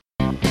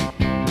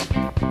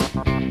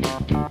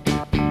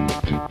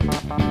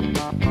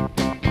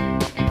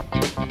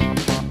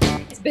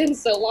been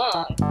so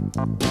long.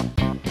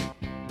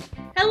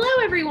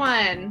 Hello,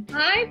 everyone.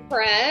 Hi,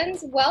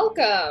 friends.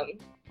 Welcome.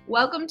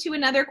 Welcome to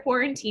another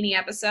quarantini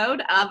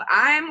episode of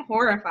I'm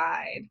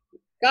Horrified.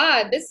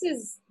 God, this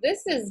is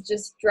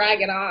just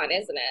dragging on,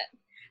 isn't it?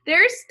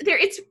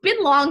 It's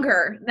been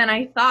longer than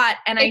I thought,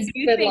 and I do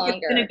think longer.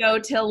 It's going to go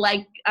till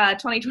like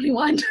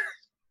 2021.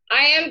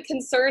 I am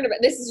concerned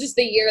about this. Is just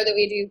the year that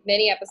we do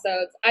mini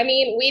episodes. I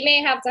mean, we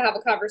may have to have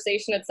a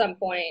conversation at some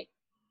point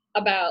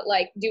about,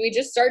 like, do we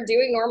just start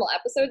doing normal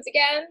episodes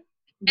again?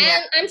 Yeah.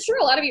 And I'm sure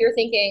a lot of you are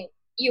thinking,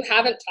 you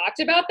haven't talked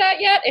about that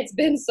yet? It's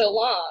been so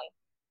long.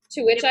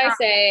 To which I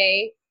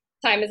say,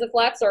 time is a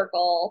flat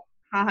circle.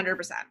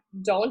 100%.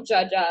 Don't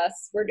judge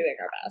us. We're doing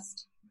our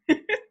best.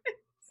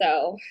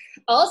 So,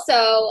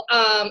 also,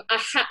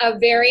 a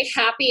very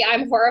happy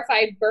I'm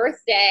Horrified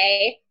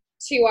birthday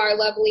to our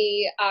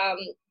lovely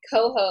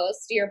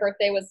co-host. Your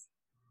birthday was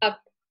a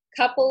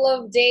couple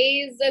of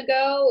days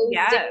ago. It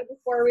was the day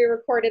before we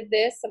recorded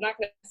this. I'm not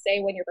going to say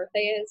when your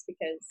birthday is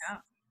because... Yeah.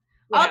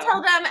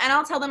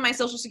 I'll tell them my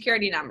social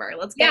security number.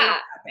 Let's get it out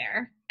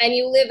there. And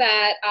you live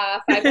at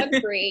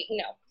 513.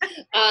 No.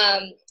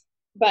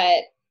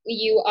 But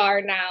you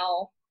are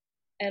now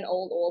an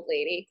old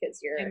lady because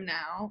you're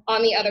now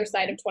on the other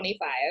side of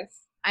 25.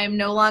 I am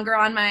no longer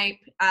on my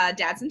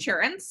dad's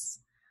insurance.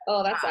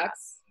 Oh, that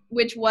sucks.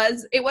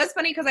 It was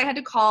funny because I had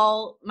to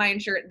call the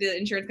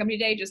insurance company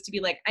today just to be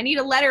like, I need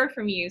a letter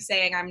from you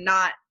saying I'm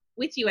not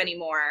with you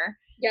anymore.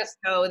 Yep.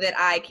 So that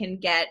I can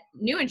get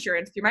new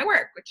insurance through my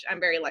work, which I'm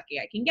very lucky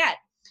I can get.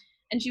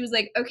 And she was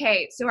like,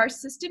 okay, so our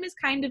system is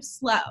kind of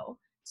slow.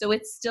 So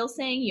it's still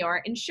saying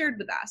you're insured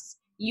with us.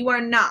 You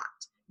are not.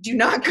 Do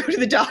not go to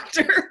the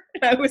doctor.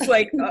 And I was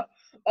like,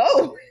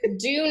 oh.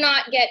 Do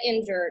not get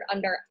injured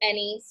under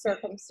any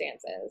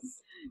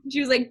circumstances. She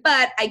was like,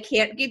 but I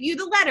can't give you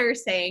the letter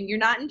saying you're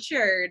not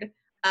insured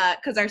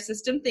because our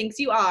system thinks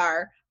you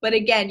are. But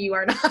again, you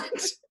are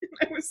not.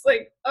 I was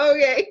like,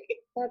 okay.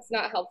 That's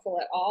not helpful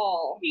at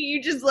all.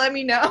 You just let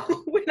me know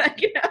when I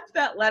can have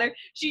that letter.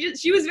 She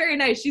was very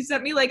nice. She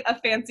sent me like a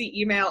fancy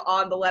email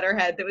on the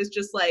letterhead that was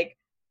just like,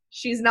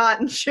 she's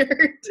not insured.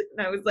 And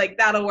I was like,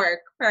 that'll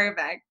work.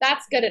 Perfect.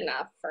 That's good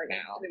enough for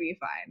now. It'll be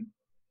fine.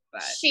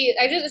 But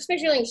I just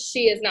picturing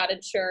she is not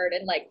insured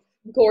and like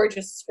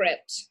gorgeous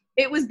script.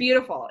 It was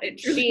beautiful.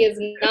 She is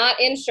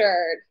not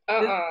insured.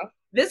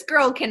 This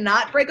girl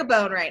cannot break a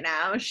bone right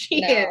now.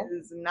 She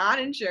is not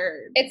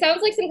insured. It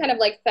sounds like some kind of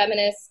like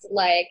feminist,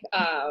 like,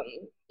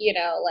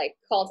 like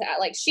call to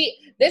like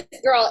this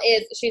girl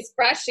she's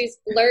fresh, she's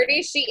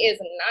flirty, she is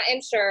not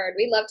insured.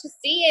 We love to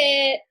see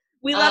it.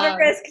 We love a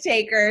risk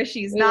taker.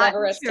 She's not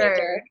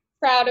insured.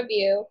 Proud of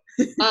you.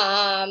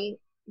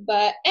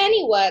 But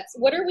anyways,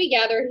 what are we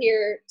gathered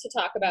here to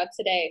talk about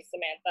today,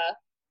 Samantha?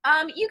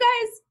 You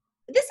guys,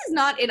 this is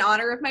not in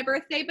honor of my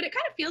birthday, but it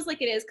kind of feels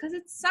like it is because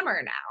it's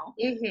summer now.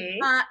 Mm-hmm.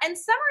 And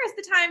summer is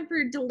the time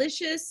for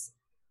delicious,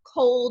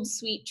 cold,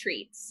 sweet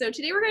treats. So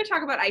today we're going to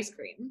talk about ice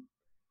cream.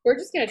 We're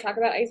just going to talk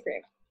about ice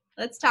cream.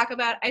 Let's talk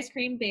about ice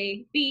cream,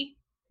 baby.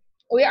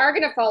 We are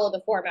going to follow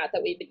the format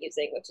that we've been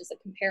using, which is a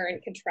compare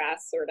and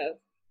contrast sort of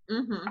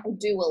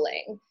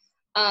dueling.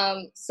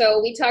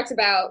 So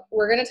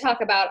we're going to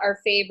talk about our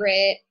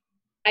favorite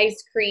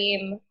ice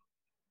cream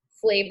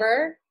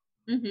flavor.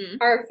 Mm-hmm.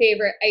 Our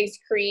favorite ice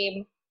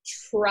cream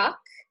truck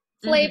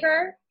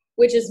flavor,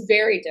 which is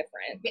very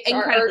different.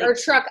 Or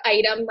truck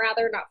item,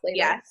 rather, not flavor.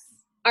 Yes.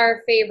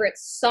 Our favorite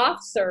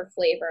soft serve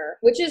flavor,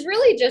 which is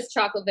really just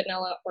chocolate,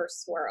 vanilla, or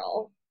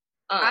swirl.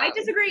 I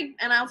disagree,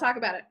 and I'll talk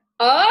about it.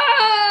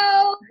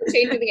 Oh!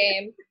 Changing the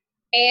game.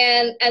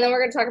 And then we're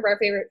going to talk about our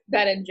favorite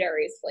Ben &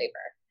 Jerry's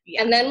flavor.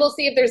 Yes. And then we'll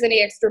see if there's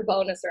any extra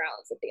bonus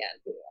rounds at the end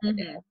we want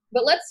to do.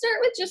 But let's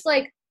start with just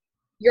like,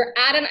 you're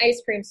at an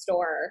ice cream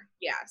store.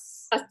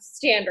 Yes. A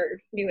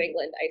standard New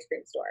England ice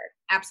cream store.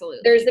 Absolutely.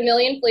 There's a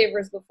million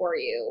flavors before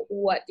you.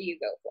 What do you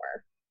go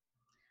for?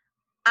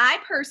 I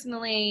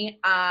personally,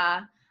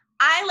 I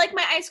like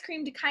my ice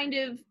cream to kind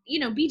of,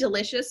 be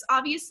delicious,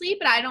 obviously,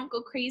 but I don't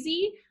go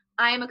crazy.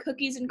 I am a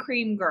cookies and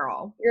cream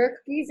girl. You're a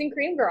cookies and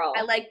cream girl.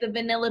 I like the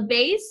vanilla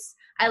base.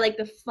 I like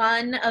the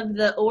fun of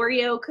the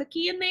Oreo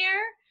cookie in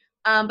there.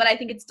 But I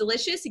think it's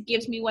delicious. It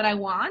gives me what I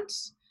want.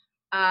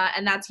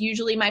 And that's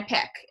usually my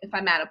pick if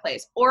I'm at a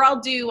place. Or I'll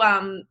do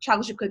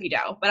chocolate chip cookie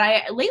dough. But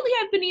lately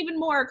I've been even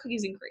more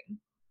cookies and cream.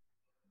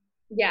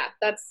 Yeah,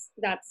 that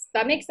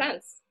makes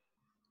sense.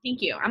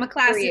 Thank you. I'm a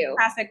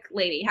classic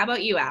lady. How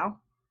about you, Al?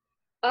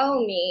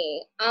 Oh,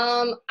 me.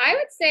 I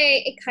would say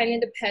it kind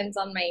of depends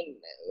on my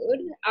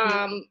mood.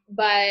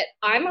 But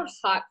I'm a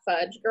hot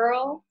fudge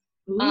girl.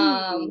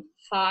 Ooh.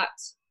 Hot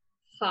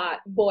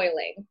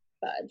boiling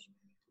fudge.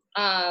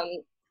 I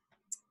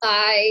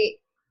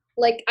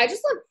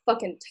just love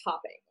fucking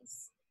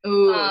toppings.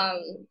 Ooh.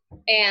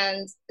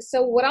 And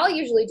so what I'll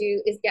usually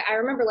do is I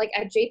remember like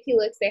at JP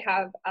Licks, they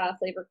have a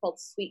flavor called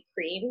sweet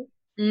cream.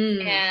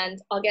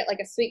 And I'll get like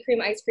a sweet cream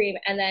ice cream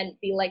and then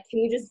be like, can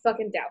you just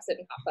fucking douse it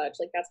in hot fudge?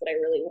 Like, that's what I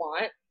really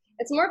want.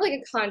 It's more of like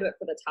a conduit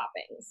for the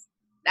toppings.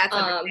 That's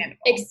understandable.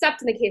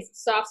 Except in the case of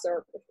soft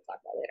serve, which we'll talk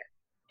about later.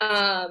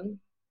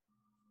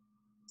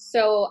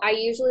 So I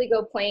usually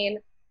go plain,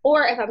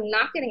 or if I'm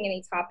not getting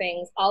any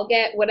toppings, I'll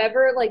get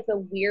whatever like the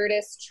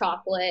weirdest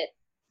chocolate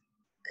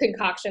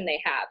concoction they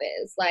have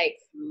is. Like,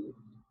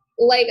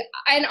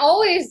 and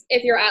always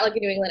if you're at like a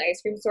New England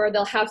ice cream store,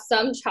 they'll have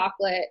some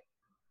chocolate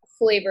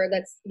flavor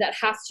that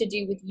has to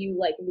do with you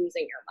like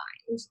losing your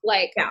mind.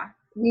 Like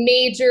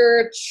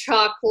major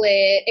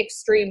chocolate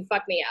extreme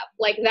fuck me up.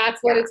 Like that's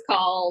what it's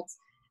called.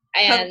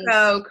 And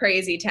Cocoa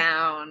Crazy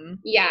Town.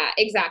 Yeah,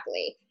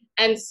 exactly.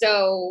 And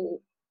so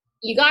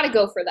you got to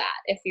go for that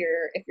if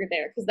you're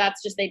there, because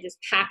that's just, they just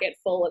pack it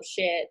full of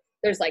shit.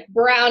 There's like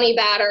brownie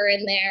batter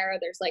in there.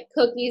 There's like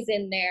cookies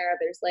in there.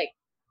 There's like,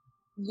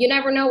 you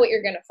never know what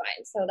you're gonna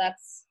find. So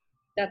that's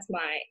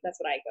what I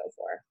go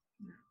for.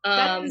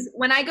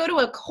 When I go to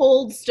a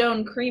Cold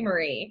Stone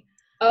Creamery.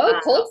 Oh,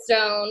 Cold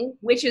Stone,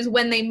 which is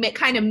when they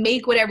kind of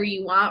make whatever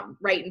you want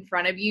right in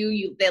front of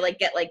you. They like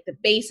get like the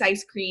base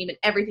ice cream and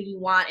everything you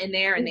want in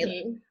there, and they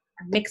like,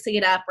 are mixing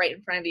it up right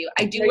in front of you.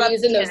 They're love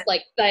using those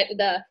like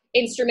the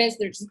instruments.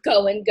 They're just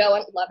going.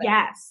 Love it.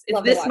 Yes,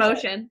 it's this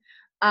motion.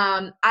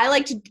 I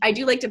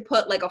do like to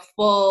put like a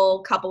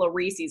full couple of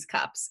Reese's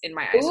cups in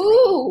my ice cream.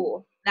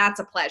 Ooh, that's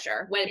a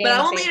pleasure. But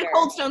only at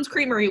Cold Stone's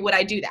Creamery would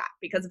I do that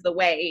because of the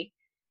way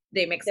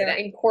they mix it. They're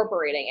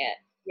incorporating it.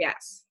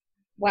 Yes.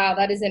 Wow,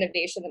 that is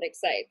innovation that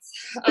excites.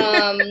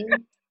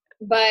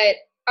 But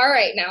all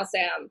right, now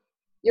Sam,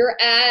 you're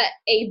at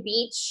a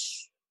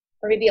beach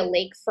or maybe a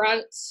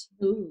lakefront,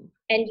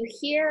 and you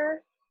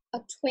hear a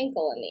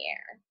twinkle in the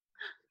air.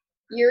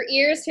 Your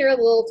ears hear a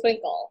little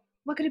twinkle.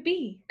 What could it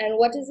be? And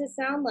what does it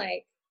sound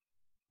like?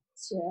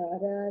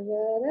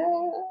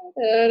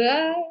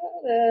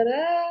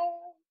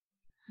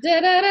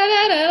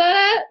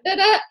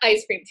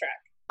 Ice cream truck.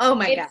 Oh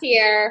my God. It's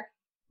here.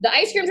 The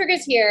ice cream truck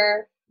is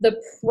here. The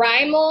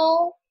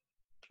primal,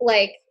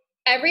 like,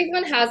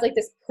 everyone has like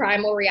this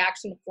primal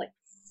reaction of like,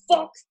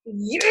 fuck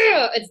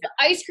yeah, it's the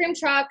ice cream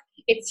truck.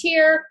 It's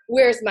here.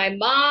 Where's my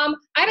mom?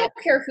 I don't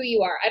care who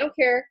you are. I don't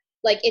care,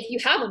 like, if you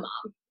have a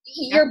mom.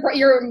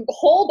 Your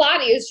whole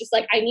body is just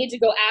like, I need to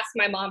go ask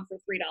my mom for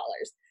 $3.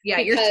 Yeah,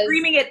 you're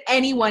screaming at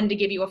anyone to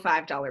give you a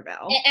 $5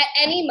 bill. At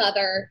any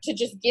mother to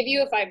just give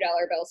you a $5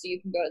 bill so you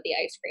can go to the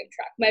ice cream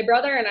truck. My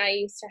brother and I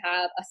used to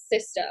have a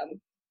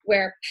system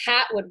where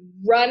Pat would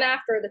run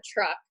after the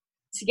truck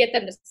to get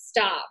them to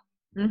stop,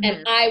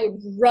 and I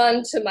would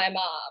run to my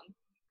mom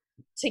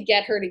to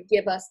get her to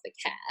give us the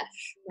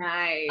cash.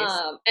 Nice.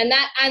 And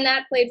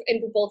that played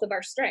into both of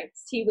our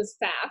strengths. He was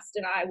fast,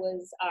 and I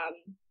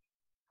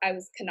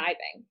was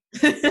conniving.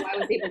 So I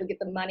was able to get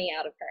the money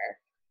out of her.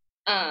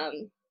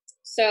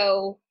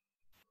 So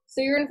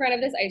you're in front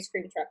of this ice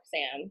cream truck,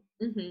 Sam.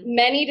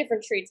 Many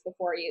different treats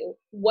before you.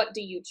 What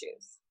do you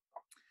choose?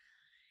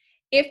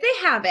 If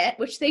they have it,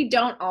 which they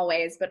don't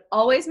always, but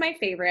always my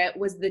favorite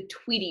was the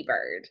Tweety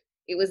Bird.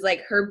 It was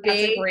like her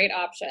big, that's a great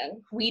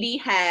option. Tweety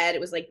head.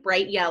 It was like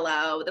bright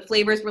yellow. The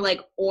flavors were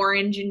like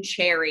orange and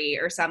cherry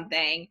or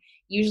something.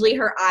 Usually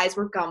her eyes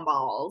were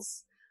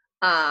gumballs.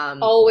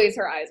 Always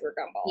her eyes were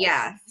gumballs.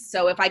 Yeah.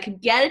 So if I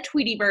could get a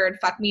Tweety Bird,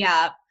 fuck me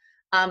up.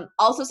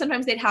 Also,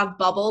 sometimes they'd have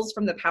bubbles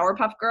from the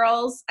Powerpuff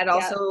Girls. I'd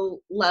also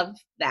love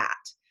that.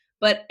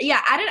 But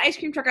yeah, at an ice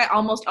cream truck, I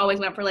almost always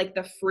went for like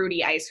the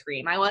fruity ice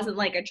cream. I wasn't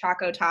like a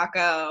Choco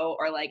Taco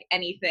or like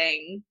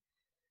anything.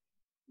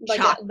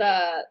 Like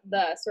the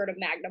sort of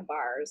Magnum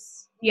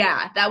bars.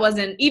 Yeah, that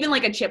wasn't even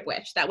like a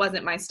Chipwich. That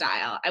wasn't my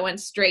style. I went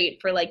straight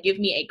for like, give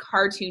me a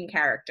cartoon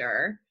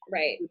character.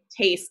 Right. Who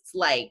tastes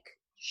like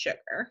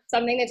sugar.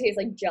 Something that tastes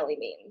like jelly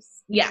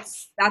beans.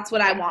 Yes, that's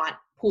what I want.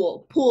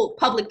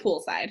 Public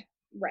poolside.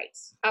 Right.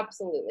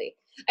 Absolutely.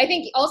 I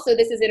think also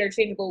this is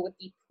interchangeable with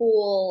the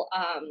pool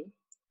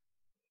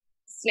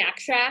Snack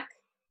Shack.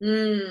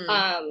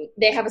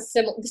 They have a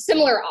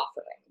similar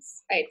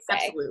offerings, I'd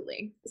say.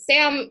 Absolutely.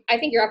 Sam, I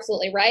think you're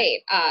absolutely right.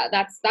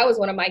 That was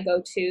one of my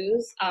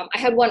go-tos. I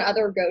had one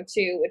other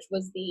go-to, which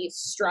was the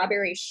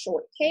strawberry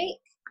shortcake.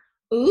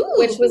 Ooh.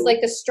 Which was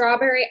like the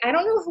strawberry. I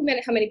don't know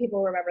how many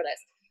people remember this,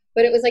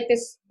 but it was like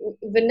this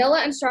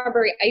vanilla and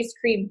strawberry ice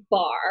cream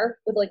bar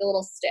with like a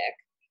little stick,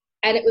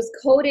 and it was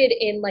coated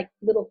in like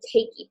little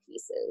cakey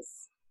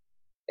pieces.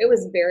 It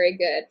was very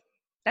good.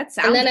 That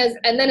sounds.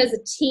 And then as a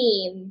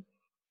teen,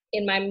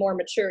 in my more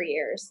mature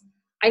years,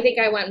 I think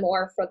I went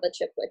more for the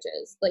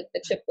Chipwiches. Like the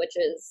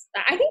Chipwiches.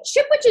 I think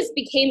Chipwiches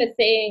became a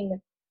thing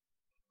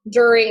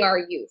during our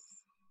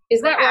youth.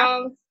 Is that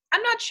wrong?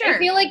 I'm not sure. I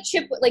feel like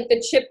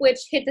the Chipwich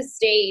hit the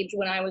stage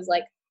when I was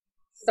like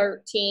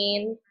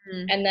 13,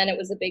 and then it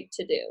was a big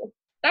to-do.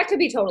 That could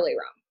be totally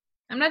wrong.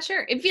 I'm not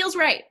sure. It feels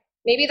right.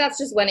 Maybe that's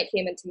just when it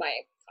came into my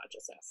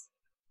consciousness.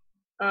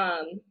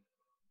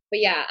 But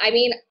yeah, I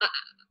mean,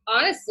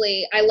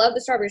 honestly, I love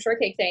the strawberry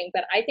shortcake thing,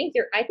 but I think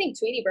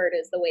Tweety Bird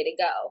is the way to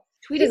go.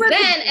 Because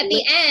then at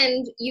the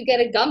end you get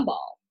a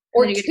gumball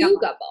or two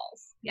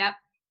gumballs. Yep.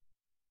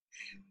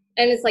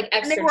 And it's like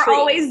extra. And they were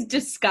always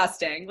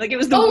disgusting. Like it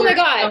was the oh my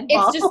God,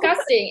 it's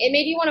disgusting. It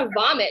made you want to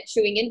vomit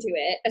chewing into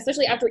it,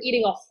 especially after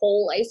eating a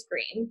whole ice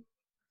cream.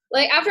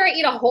 Like after I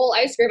eat a whole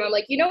ice cream, I'm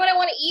like, you know what I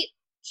want to eat?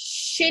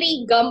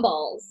 Shitty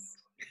gumballs.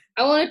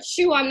 I want to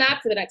chew on that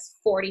for the next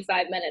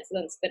 45 minutes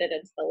and then spit it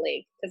into the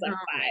lake because I'm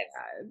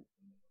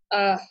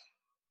 5.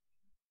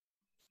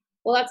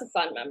 Well, that's a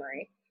fun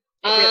memory.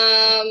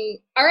 All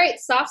right,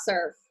 soft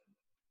serve.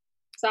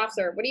 Soft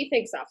serve. What do you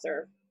think, soft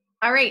serve?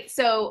 All right.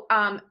 So,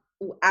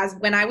 as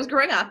when I was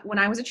growing up, when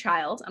I was a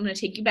child, I'm going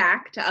to take you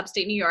back to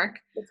upstate New York.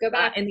 Let's go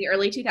back. In the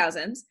early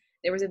 2000s,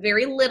 there was a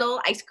very little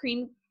ice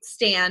cream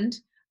stand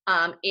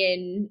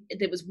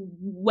that was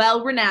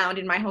well renowned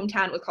in my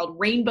hometown. It was called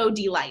Rainbow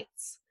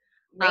Delights.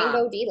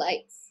 Rainbow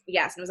Delights.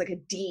 Yes, and it was like a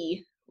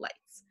D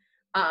lights.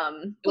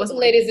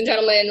 Ladies and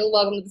gentlemen,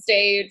 welcome to the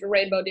stage,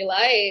 Rainbow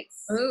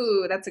Delights.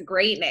 Ooh, that's a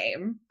great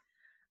name.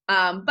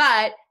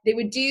 But they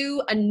would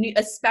do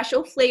a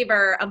special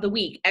flavor of the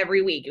week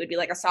every week. It would be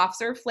like a soft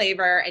serve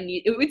flavor, and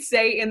it would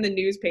say in the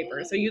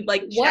newspaper. So you'd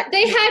like check. What,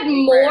 they had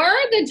more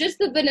than just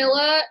the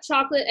vanilla,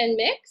 chocolate, and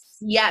mix?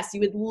 Yes, you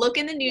would look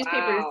in the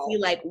newspaper to see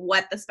like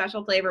what the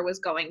special flavor was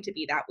going to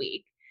be that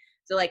week.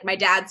 So like my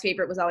dad's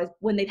favorite was always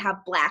when they'd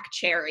have black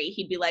cherry.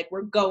 He'd be like,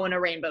 "We're going to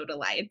Rainbow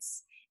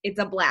Delights. It's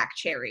a black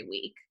cherry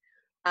week."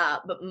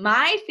 But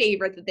my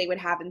favorite that they would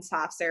have in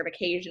soft serve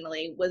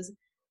occasionally was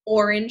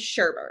orange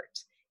sherbet.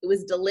 It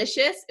was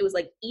delicious. It was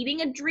like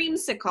eating a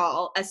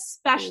dreamsicle,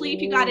 especially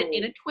if you got it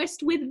in a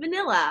twist with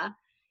vanilla.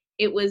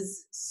 It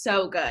was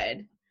so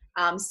good.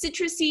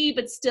 Citrusy,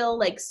 but still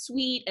like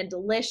sweet and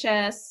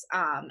delicious.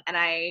 And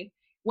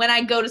when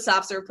I go to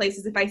soft serve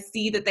places, if I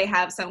see that they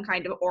have some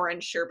kind of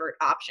orange sherbet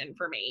option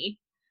for me,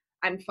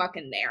 I'm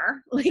fucking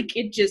there. Like,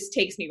 it just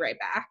takes me right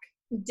back.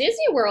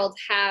 Disney World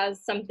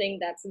has something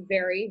that's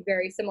very,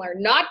 very similar.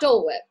 Not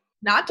Dole Whip.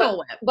 Not Dole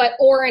Whip. But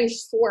orange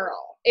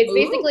swirl. It's Ooh.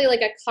 Basically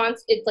like it's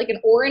like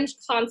an orange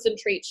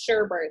concentrate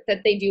sherbet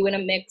that they do in a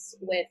mix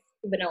with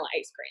vanilla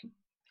ice cream.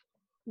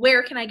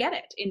 Where can I get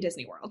it in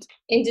Disney World?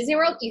 In Disney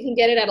World, you can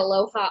get it at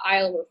Aloha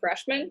Isle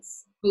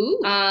Refreshments. Ooh.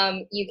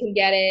 You can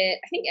get it,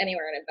 I think,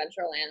 anywhere in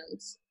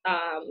Adventureland.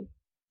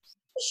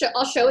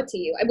 I'll show it to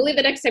you. I believe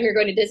the next time you're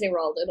going to Disney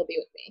World, it'll be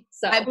with me.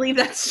 So I believe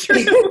that's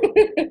true.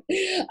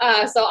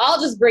 So I'll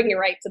just bring you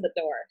right to the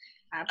door.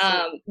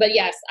 Absolutely. But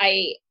yes,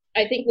 I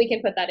think we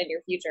can put that in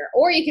your future.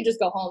 Or you could just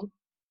go home,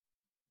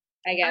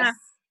 I guess.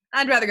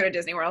 I'd rather go to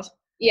Disney World.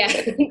 Yeah,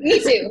 me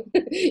too.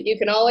 You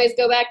can always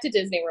go back to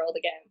Disney World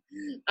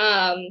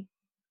again.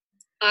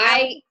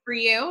 For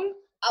you?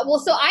 Well,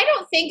 so I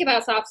don't think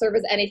about soft serve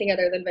as anything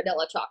other than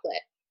vanilla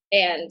chocolate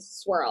and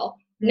swirl.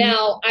 Mm-hmm.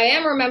 Now, I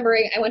am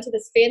remembering I went to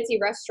this fancy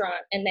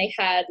restaurant and they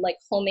had like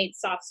homemade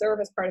soft serve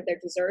as part of their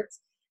desserts.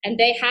 And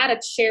they had a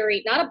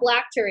cherry, not a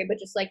black cherry, but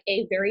just like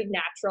a very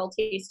natural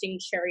tasting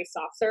cherry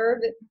soft serve.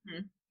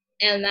 Mm-hmm.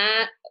 And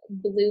that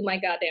blew my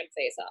goddamn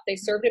face off. They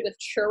served it with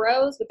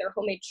churros, with their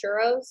homemade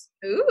churros.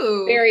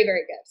 Ooh. Very,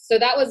 very good. So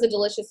that was a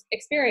delicious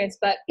experience.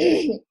 But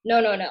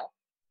no.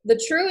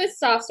 The truest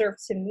soft serve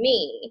to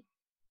me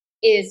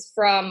is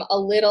from a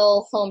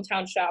little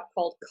hometown shop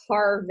called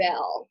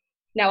Carvel.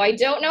 Now, I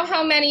don't know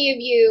how many of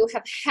you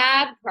have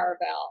had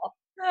Carvel.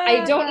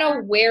 I don't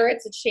know where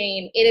it's a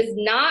chain. It is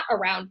not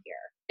around here.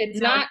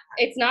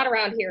 It's not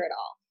around here at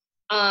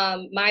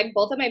all.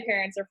 Both of my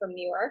parents are from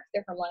New York.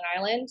 They're from Long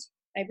Island.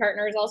 My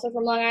partner is also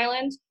from Long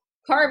Island.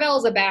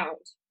 Carvels abound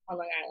on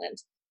Long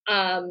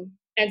Island.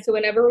 And so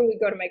whenever we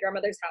would go to my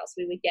grandmother's house,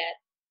 we would get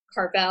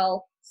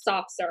Carvel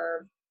soft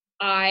serve.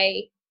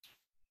 I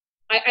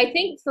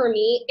think for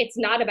me, it's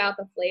not about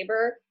the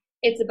flavor.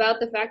 It's about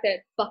the fact that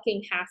it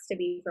fucking has to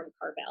be from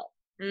Carvel.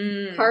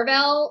 Mm.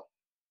 Carvel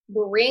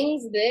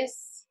brings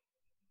this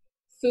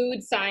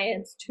food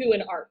science to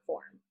an art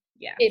form.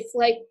 Yeah. It's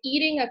like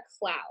eating a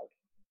cloud.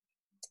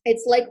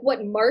 It's like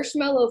what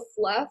marshmallow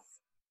fluff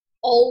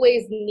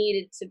always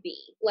needed to be.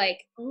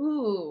 Like,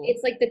 ooh.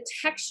 It's like the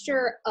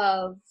texture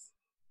of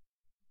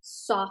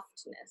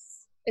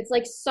softness. It's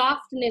like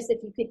softness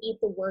if you could eat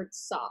the word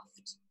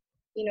soft.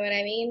 You know what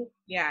I mean?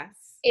 Yes.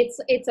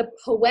 It's a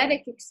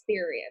poetic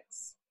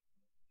experience.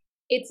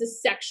 It's a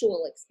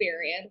sexual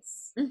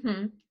experience.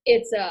 Mm-hmm.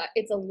 It's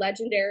a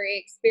legendary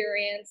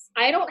experience.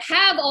 I don't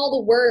have all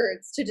the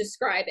words to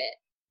describe it.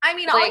 I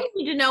mean, all you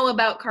need to know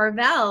about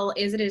Carvel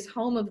is it is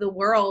home of the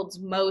world's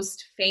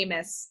most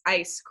famous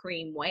ice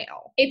cream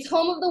whale. It's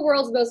home of the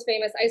world's most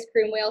famous ice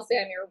cream whale,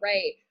 Sam, you're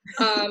right.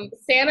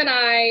 Sam and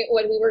I,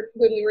 when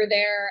we were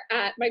there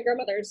at my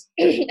grandmother's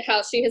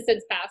house, she has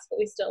since passed, but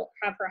we still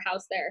have her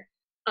house there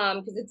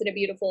because it's in a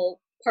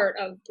beautiful part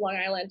of Long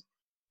Island.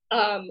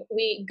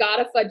 We got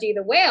a Fudgy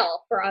the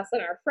Whale for us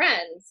and our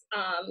friends,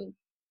 and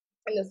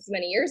this was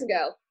many years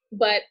ago.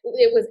 But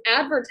it was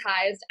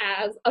advertised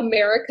as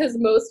America's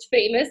most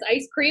famous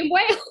ice cream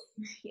whale.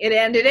 It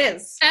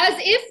is. As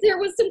if there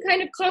was some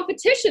kind of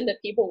competition that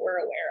people were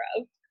aware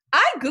of.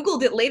 I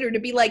Googled it later to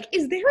be like,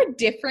 is there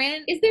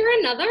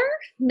another?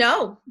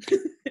 No.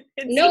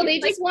 No, they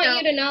just want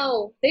you to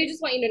know. They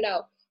just want you to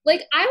know.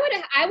 Like,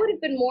 I would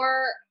have been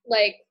more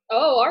like,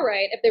 oh, all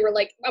right, if they were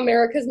like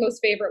America's most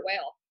favorite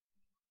whale.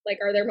 Like,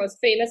 or their most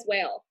famous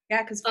whale.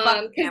 Yeah, because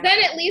then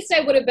at least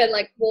I would have been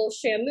like, well,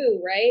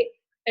 Shamu, right?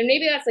 And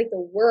maybe that's like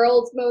the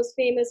world's most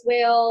famous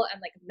whale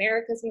and like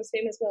America's most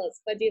famous whale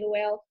is Fudgy the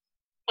Whale.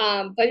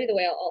 Buddy the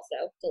Whale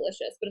also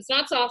delicious, but it's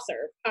not soft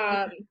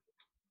serve.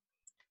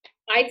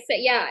 I'd say,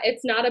 yeah,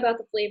 it's not about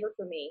the flavor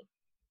for me.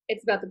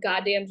 It's about the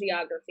goddamn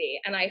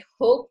geography. And I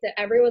hope that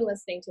everyone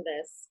listening to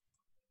this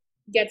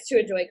gets to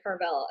enjoy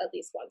Carvel at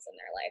least once in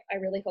their life. I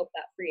really hope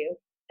that for you.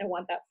 I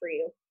want that for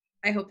you.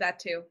 I hope that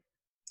too.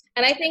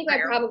 And I think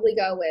I'd probably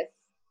go with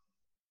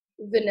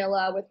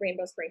vanilla with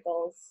rainbow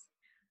sprinkles.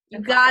 You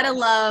gotta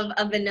love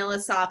a vanilla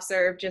soft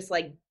serve just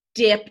like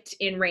dipped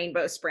in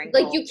rainbow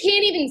sprinkles. Like you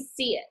can't even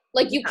see it.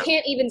 Like you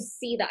can't even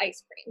see the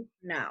ice cream.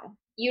 No.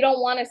 You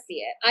don't want to see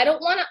it. I don't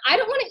want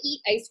to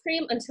eat ice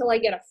cream until I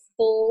get a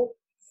full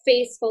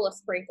face full of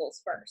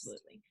sprinkles first.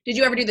 Absolutely. Did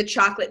you ever do the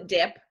chocolate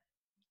dip?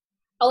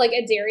 Oh, like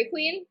a Dairy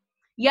Queen?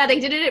 Yeah, they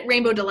did it at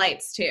Rainbow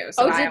Delights too.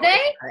 So did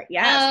they?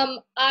 Yes.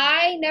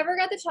 I never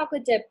got the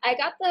chocolate dip. I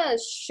got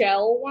the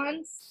shell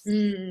once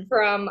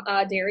from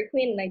Dairy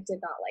Queen, and I did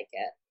not like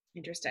it.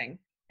 Interesting.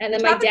 And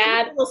then my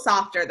dad, a little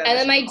softer than. And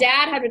then my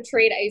dad had to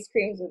trade ice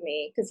creams with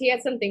me because he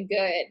had something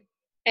good,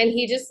 and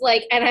he just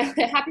like, and I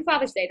Happy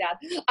Father's Day, Dad.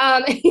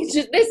 He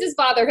just, this is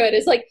fatherhood.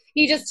 It's like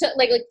he just took,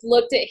 like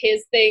looked at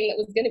his thing that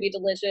was going to be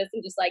delicious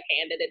and just like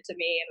handed it to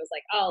me and was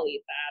like, I'll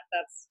eat that.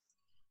 That's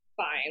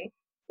fine.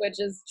 Which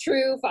is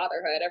true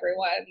fatherhood,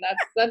 everyone.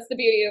 That's the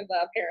beauty of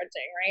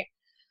parenting,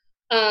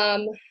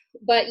 right?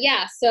 But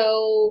yeah,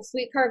 so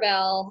Sweet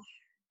Carvel.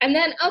 And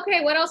then,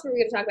 okay, what else were we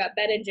going to talk about?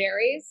 Ben and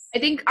Jerry's? I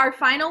think our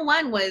final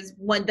one was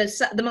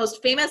the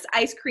most famous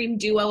ice cream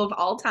duo of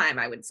all time,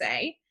 I would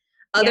say.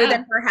 Other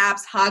than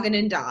perhaps Haagen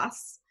and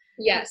Dazs.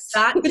 Yes,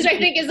 which I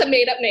think is a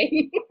made-up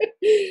name.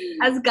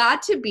 Has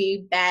got to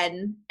be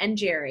Ben and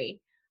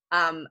Jerry.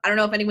 I don't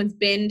know if anyone's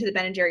been to the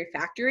Ben and Jerry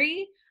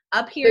factory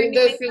up here in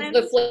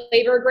the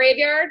flavor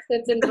graveyard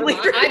that's in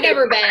Vermont. I've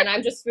never been.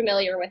 I'm just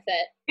familiar with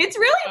it. It's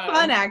really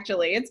fun,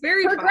 actually. It's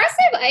very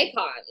progressive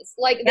icons.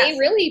 Like they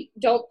really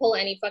don't pull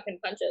any fucking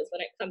punches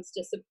when it comes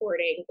to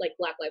supporting like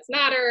Black Lives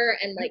Matter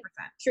and like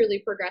 100%.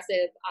 Truly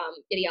progressive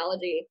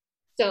ideology.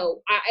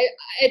 So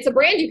it's a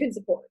brand you can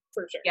support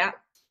for sure. Yeah,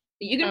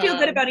 you can feel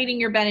good about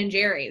eating your Ben and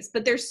Jerry's,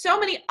 but there's so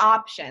many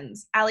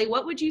options. Allie,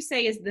 what would you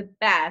say is the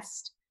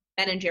best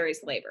Ben and Jerry's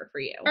flavor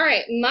for you? All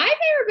right, my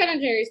favorite Ben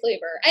and Jerry's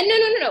flavor, and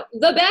no,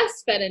 the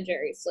best Ben and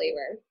Jerry's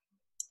flavor.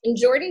 And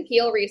Jordan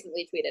Peele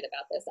recently tweeted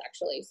about this,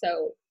 actually,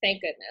 so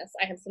thank goodness.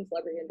 I have some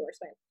celebrity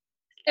endorsement.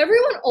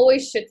 Everyone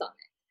always shits on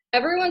it.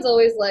 Everyone's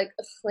always like,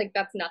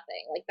 that's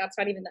nothing. Like, that's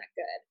not even that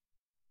good.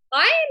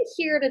 I am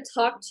here to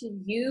talk to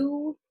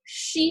you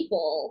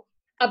sheeple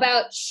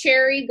about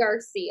Cherry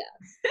Garcia.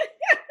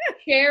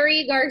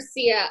 Cherry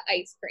Garcia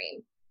ice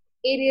cream.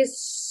 It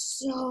is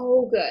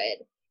so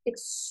good.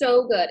 It's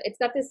so good. It's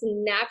got this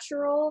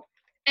natural,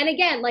 and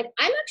again, like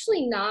I'm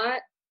actually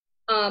not,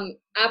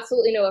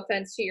 absolutely no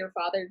offense to your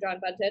father, John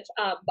Buntich,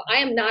 but I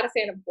am not a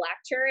fan of black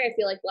cherry. I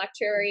feel like black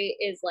cherry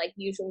is like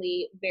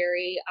usually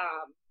very,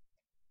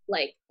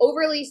 like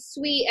overly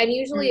sweet, and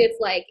usually it's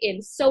like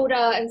in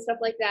soda and stuff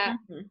like that.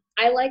 Mm-hmm.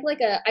 I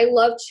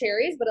love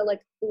cherries, but I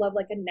love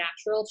like a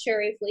natural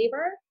cherry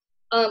flavor.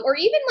 Or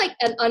even like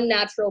an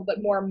unnatural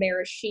but more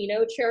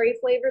maraschino cherry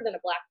flavor than a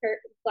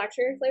black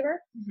cherry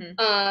flavor.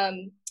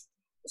 Mm-hmm.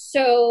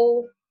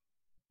 So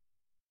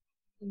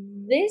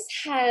this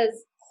has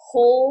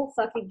whole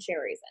fucking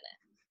cherries in it.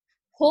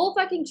 Whole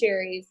fucking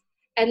cherries,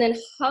 and then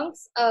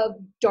hunks of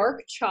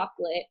dark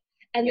chocolate,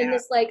 and then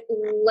this like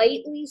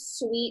lightly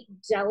sweet,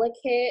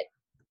 delicate,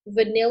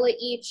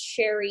 vanilla-y,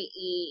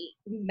 cherry-y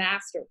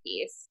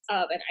masterpiece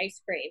of an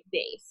ice cream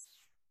base.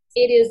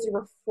 It is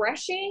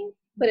refreshing,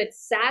 but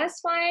it's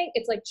satisfying.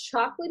 It's like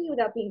chocolatey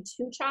without being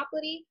too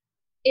chocolatey.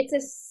 It's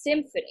a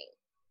symphony.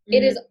 Mm-hmm.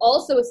 It is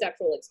also a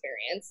sexual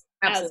experience,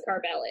 Absolutely. As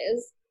Carvel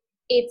is.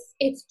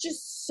 It's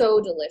just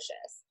so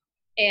delicious.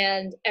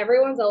 And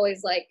everyone's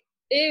always like,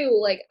 ew,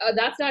 like,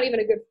 that's like not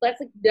even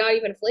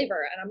a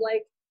flavor. And I'm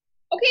like,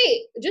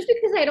 okay, just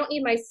because I don't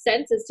need my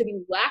senses to be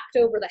whacked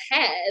over the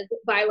head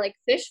by like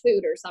fish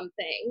food or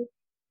something,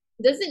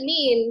 doesn't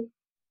mean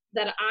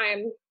that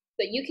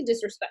you can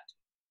disrespect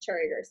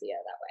Cherry Garcia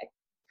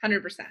that way.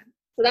 100%.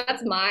 So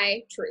that's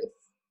my truth.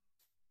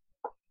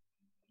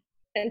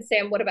 And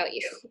Sam, what about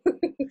you?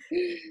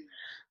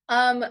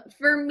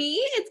 For me,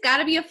 it's got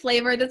to be a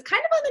flavor that's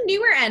kind of on the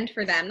newer end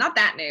for them. Not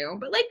that new,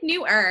 but like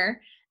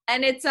newer.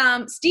 And it's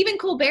Stephen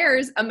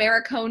Colbert's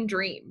Americone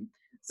Dream.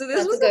 So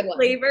this was a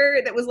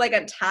flavor that was like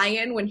a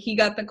tie-in when he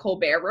got the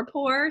Colbert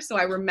Report. So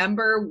I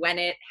remember when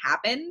it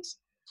happened.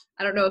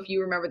 I don't know if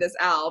you remember this,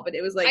 Al, but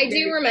it was like I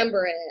do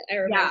remember it. I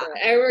remember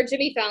it. I remember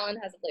Jimmy Fallon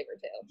has a flavor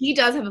too. He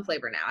does have a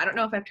flavor now. I don't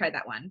know if I've tried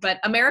that one,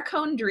 but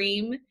Americone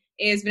Dream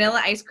is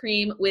vanilla ice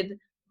cream with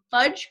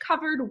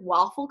fudge-covered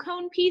waffle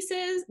cone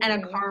pieces and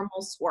a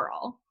caramel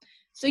swirl.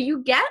 So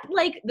you get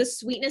like the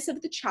sweetness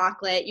of the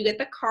chocolate, you get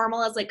the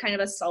caramel as like kind of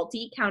a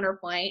salty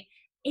counterpoint,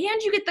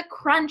 and you get the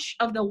crunch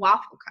of the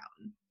waffle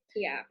cone.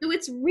 Yeah. So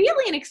it's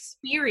really an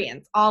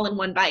experience all in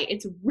one bite.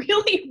 It's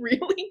really,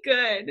 really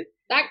good.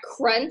 That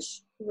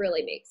crunch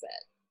really makes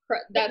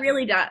it. It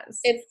really does.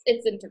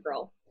 It's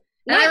integral.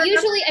 Not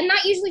usually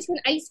to an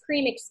ice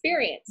cream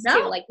experience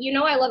too. Like,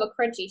 I love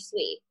a crunchy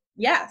sweet.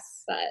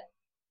 Yes. But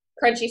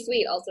Crunchy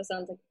Sweet also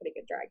sounds like a pretty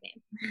good drag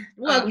name.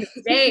 Welcome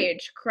to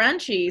stage.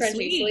 Crunchy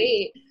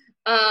Sweet.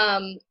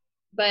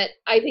 But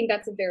I think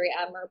that's a very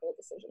admirable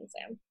decision,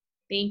 Sam.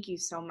 Thank you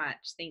so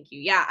much. Thank you.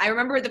 Yeah, I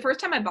remember the first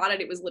time I bought it,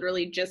 it was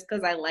literally just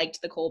because I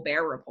liked the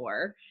Colbert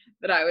Report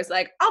that I was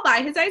like, I'll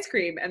buy his ice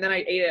cream. And then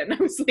I ate it and I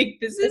was like,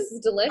 this is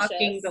delicious.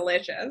 Fucking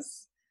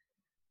delicious.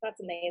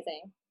 That's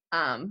amazing.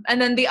 And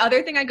then the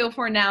other thing I go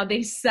for now,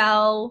 they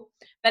sell,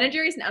 Ben &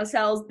 Jerry's now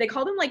sells, they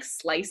call them like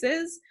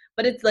slices,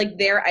 but it's like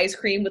their ice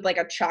cream with like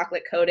a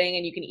chocolate coating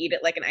and you can eat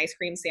it like an ice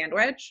cream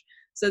sandwich.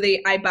 So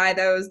I buy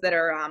those that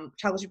are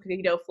chocolate chip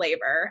cookie dough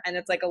flavor, and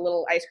it's like a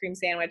little ice cream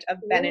sandwich of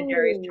Ben &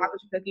 Jerry's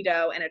chocolate chip cookie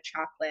dough and a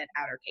chocolate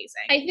outer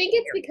casing. I think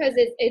it's because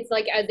it's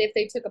like as if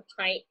they took a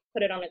pint,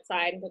 put it on its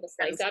side, and took a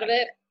slice out of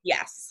it.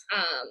 Yes.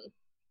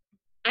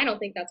 I don't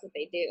think that's what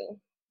they do.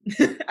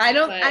 I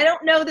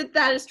don't know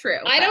that is true.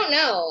 I don't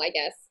know, I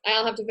guess.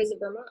 I'll have to visit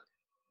Vermont.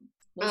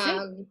 We'll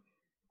see.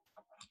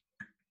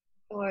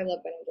 Oh, I love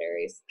Ben &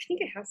 Jerry's. I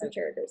think I have some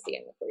Cherry Garcia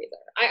in the freezer.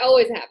 I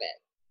always have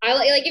it. I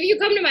like if you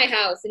come to my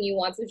house and you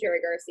want some Cherry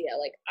Garcia,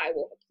 like I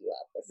will hook you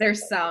up.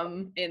 There's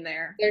some in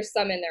there. There's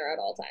some in there at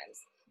all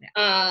times. Yeah.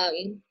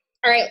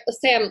 All right,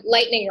 Sam,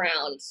 lightning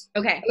round.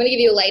 Okay. I'm gonna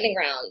give you a lightning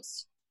round.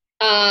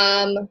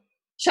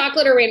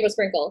 Chocolate or rainbow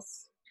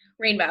sprinkles?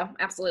 Rainbow,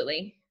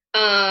 absolutely.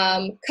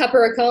 Cup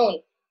or a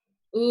cone?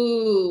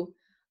 Ooh.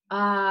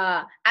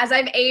 As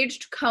I've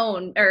aged,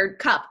 cone or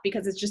cup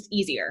because it's just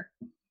easier.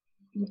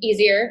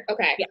 Easier?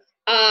 Okay. Yeah.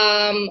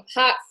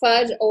 Hot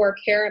fudge or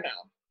caramel?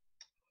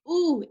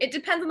 Ooh, it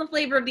depends on the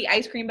flavor of the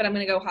ice cream, but I'm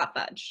going to go hot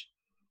fudge.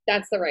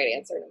 That's the right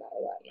answer no matter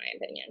what, in my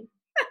opinion.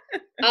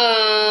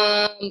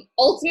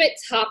 Ultimate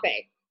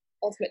topping.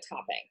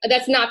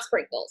 That's not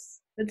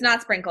sprinkles. It's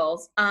not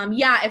sprinkles.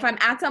 Yeah, if I'm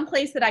at some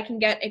place that I can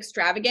get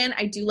extravagant,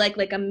 I do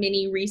like a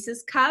mini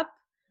Reese's cup,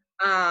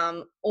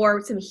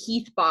 or some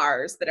Heath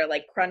bars that are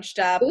like crunched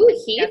up.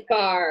 Ooh, Heath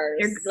bars.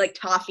 They're like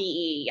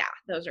toffee. Yeah,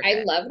 those are good.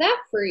 I love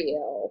that for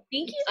you.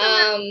 Thank you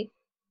so much.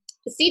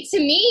 See, to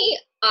me,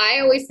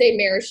 I always say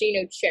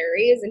maraschino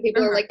cherries, and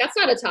people are like, that's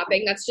not a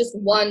topping. That's just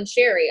one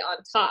cherry on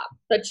top,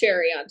 the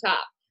cherry on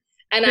top.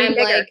 And I'm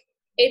like,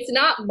 it's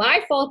not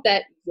my fault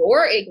that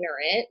you're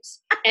ignorant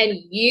and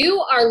you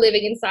are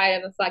living inside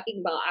of a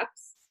fucking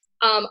box.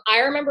 I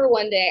remember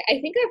one day, I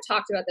think I've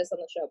talked about this on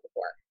the show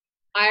before.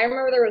 I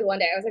remember there was one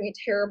day, I was having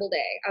a terrible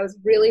day. I was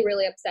really,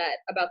 really upset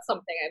about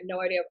something. I have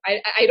no idea.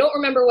 I don't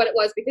remember what it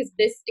was because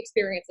this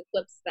experience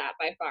eclipsed that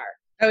by far.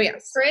 Oh,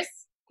 yes.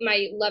 Chris,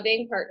 my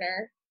loving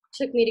partner,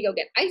 took me to go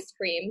get ice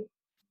cream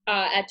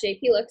at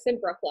J.P. Lux in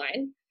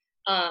Brookline,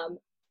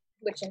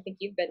 which I think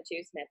you've been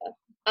to, Samantha.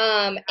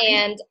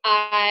 And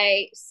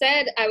I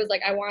said, I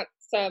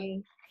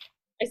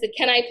said,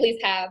 can I please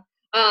have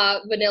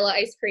vanilla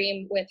ice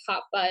cream with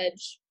hot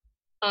fudge?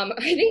 I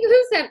think it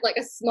was at like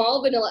a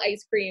small vanilla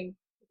ice cream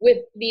with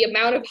the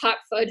amount of hot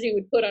fudge you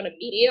would put on a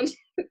medium.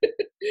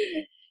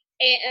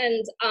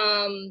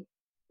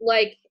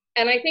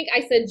 And I think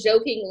I said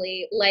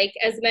jokingly, like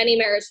as many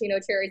maraschino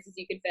cherries as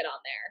you could fit on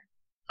there.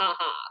 Ha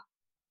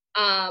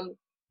ha.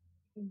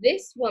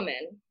 This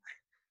woman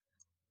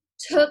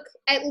took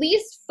at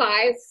least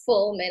 5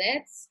 full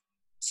minutes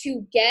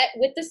to get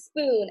with the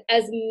spoon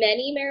as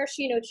many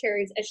maraschino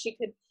cherries as she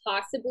could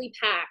possibly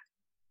pack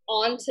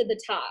onto the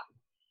top.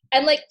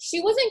 And like,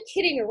 she wasn't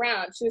kidding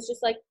around. She was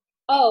just like,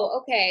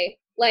 oh, okay.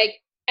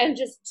 Like, and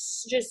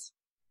just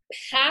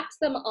packed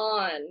them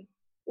on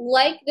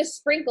like the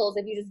sprinkles.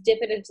 If you just dip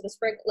it into the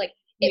sprinkle, like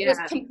it was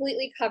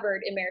completely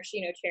covered in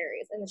maraschino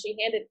cherries. And then she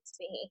handed it to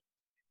me.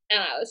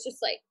 And I was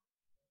just like,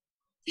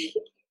 thank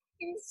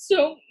you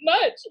so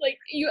much.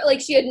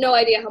 She had no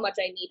idea how much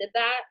I needed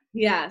that.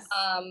 Yes.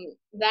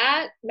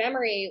 That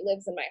memory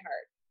lives in my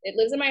heart. It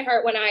lives in my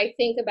heart when I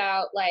think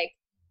about like,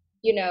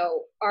 you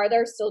know, are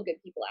there still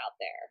good people out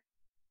there?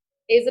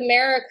 Is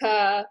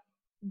America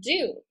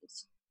doomed?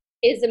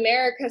 Is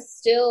America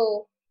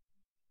still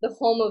the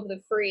home of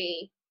the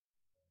free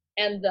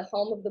and the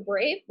home of the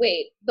brave?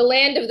 Wait, the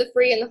land of the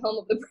free and the home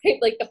of the brave,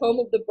 like the home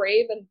of the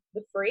brave and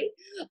the free?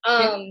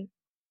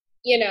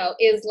 You know,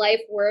 is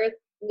life worth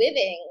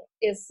living?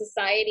 Is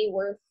society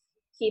worth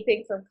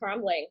keeping from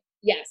crumbling?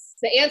 Yes.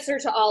 The answer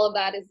to all of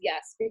that is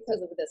yes,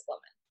 because of this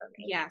woman for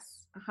me.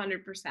 Yes,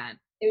 100%.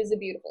 It was a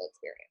beautiful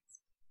experience.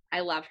 I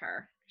love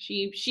her.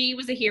 She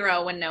was a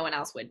hero when no one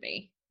else would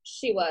be.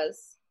 She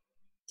was.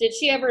 Did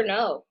she ever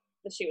know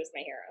that she was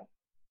my hero?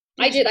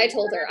 I did. I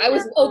told her. I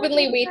was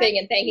openly weeping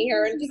and thanking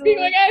her and just being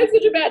like, I had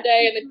such a bad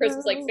day. And then Chris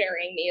was like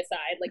ferrying me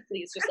aside, like,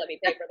 please just let me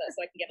pay for this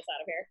so I can get us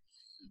out of here.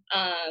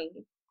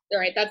 All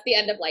right, that's the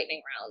end of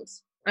lightning round.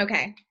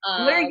 Okay.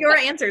 What are your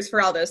answers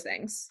for all those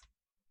things?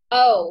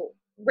 Oh,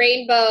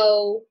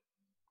 rainbow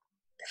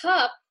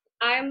cup.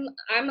 I'm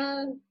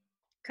a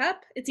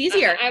cup. It's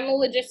easier. I'm a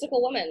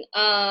logistical woman.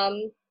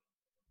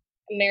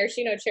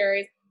 Maraschino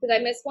cherries. Did I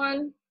miss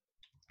one?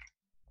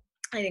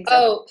 I think so.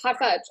 Oh, hot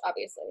fudge,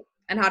 obviously.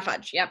 And hot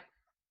fudge. Yep.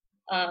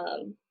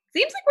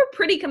 Seems like we're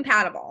pretty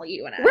compatible,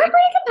 you and I. We're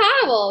pretty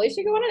compatible. We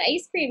should go on an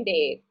ice cream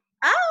date.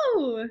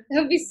 Oh,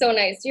 that would be so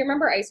nice. Do you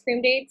remember ice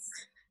cream dates?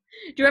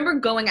 Do you remember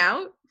going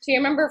out Do you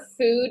remember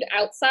food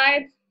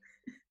outside?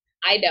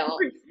 I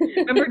don't.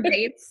 Remember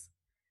dates?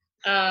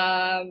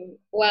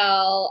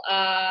 Well,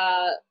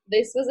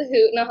 this was a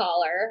hoot and a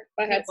holler.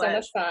 I had so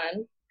much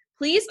fun.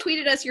 Please tweet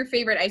at us your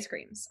favorite ice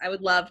creams. I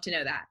would love to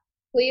know that.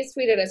 Please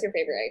tweet at us your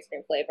favorite ice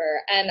cream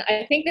flavor. And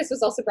I think this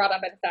was also brought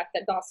up by the fact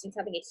that Boston's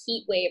having a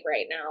heat wave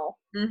right now.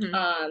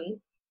 Mm-hmm.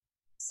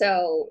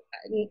 So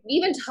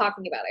even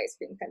talking about ice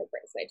cream kind of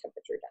brings my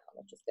temperature down,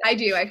 which is good. I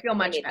do. I feel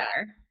much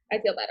better. I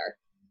feel better.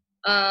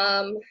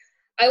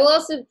 I will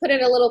also put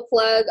in a little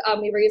plug.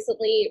 We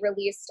recently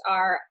released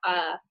our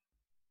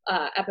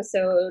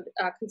episode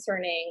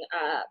concerning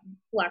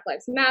Black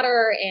Lives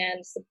Matter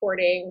and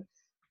supporting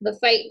the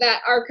fight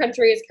that our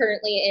country is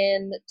currently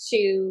in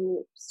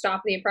to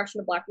stop the oppression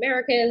of Black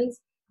Americans.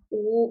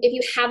 If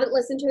you haven't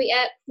listened to it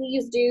yet,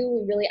 please do.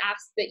 We really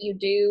ask that you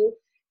do.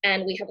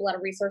 And we have a lot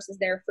of resources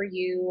there for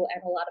you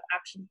and a lot of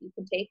actions you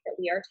can take that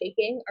we are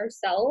taking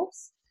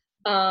ourselves.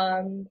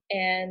 And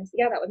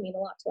yeah, that would mean a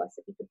lot to us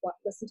if you could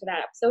listen to that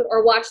episode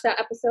or watch that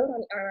episode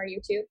on our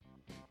YouTube.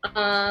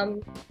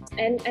 And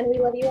we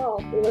love you all.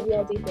 We love you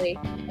all deeply.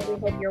 And we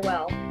hope you're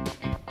well.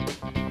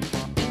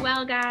 Be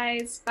well,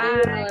 guys.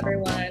 Bye. Be well,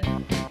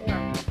 everyone.